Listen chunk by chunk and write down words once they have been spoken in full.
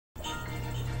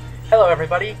Hello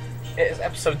everybody, it is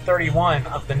episode 31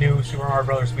 of the new Super Mario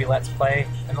Bros. Wii Let's Play.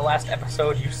 In the last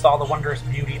episode you saw the wondrous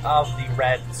beauty of the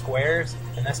red squares.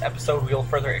 In this episode we will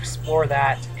further explore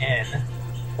that in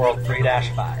World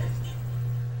 3-5.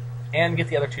 And get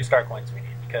the other 2 star coins we need,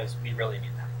 because we really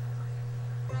need them.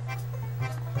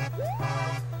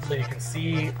 So you can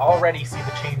already see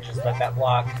the changes that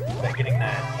getting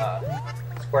that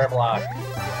square block, or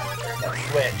that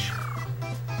switch,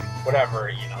 whatever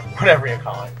you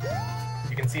call it.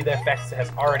 You can see the effects it has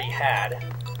already had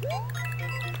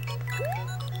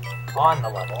on the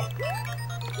level.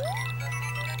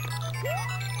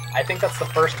 I think that's the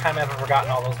first time I've ever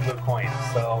gotten all those blue coins,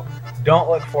 so don't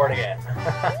look for it again.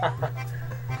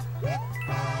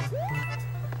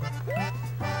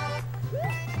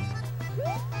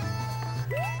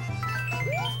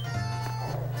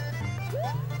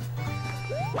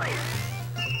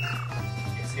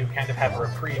 You see, we kind of have a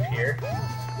reprieve here.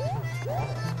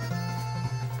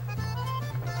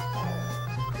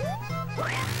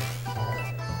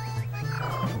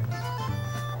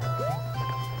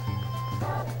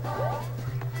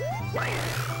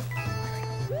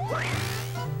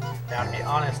 Now, to be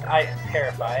honest, I am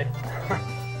terrified,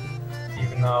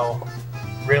 even though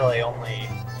really only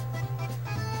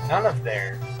none of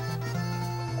their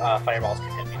fireballs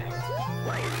can hit me now.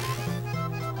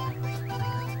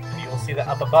 And you will see that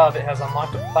up above it has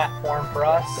unlocked a platform for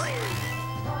us, so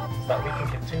that we can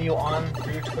continue on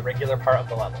through to the regular part of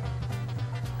the level.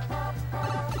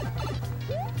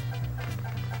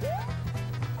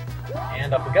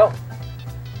 And up we go.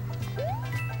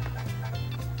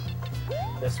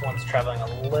 This one's traveling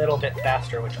a little bit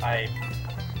faster, which I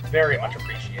very much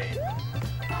appreciate.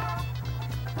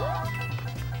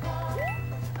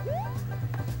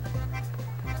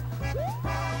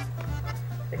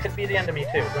 It could be the end of me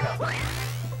too, who knows?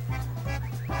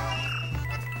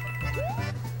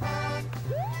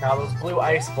 Now those blue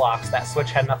ice blocks, that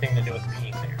switch had nothing to do with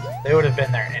being there. They would have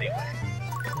been there anyway.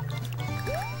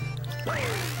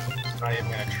 I'm not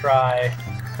even going to try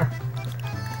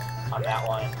on that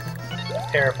one. It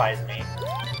terrifies me.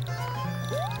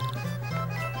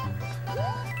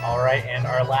 Alright, and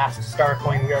our last star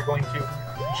coin, we are going to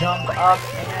jump up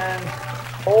and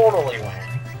totally win.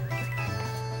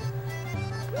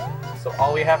 So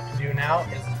all we have to do now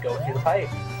is go through the pipe.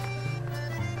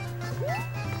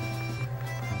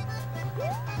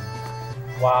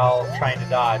 While trying to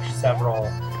dodge several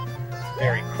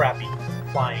very crappy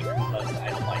flying Koopas that I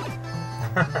don't like.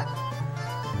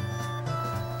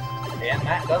 And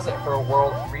that does it for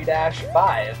World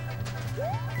 3-5.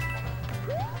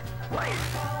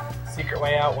 Secret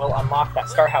Way Out will unlock that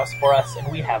star house for us, and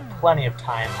we have plenty of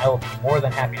time. I will be more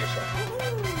than happy to show you.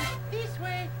 This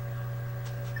way.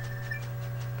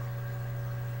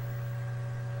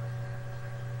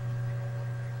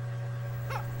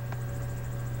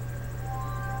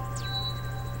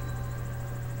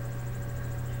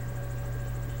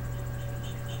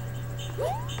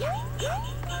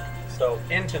 So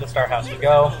into the star house we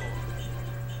go.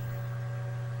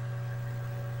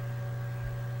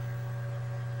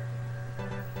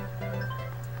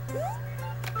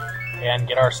 And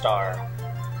get our star.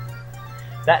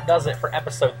 That does it for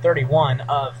episode 31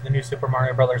 of the new Super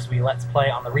Mario Bros. Wii Let's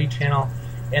Play on the Re channel.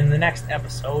 In the next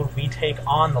episode, we take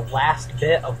on the last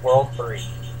bit of World 3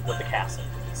 with the castle.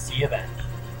 See you then.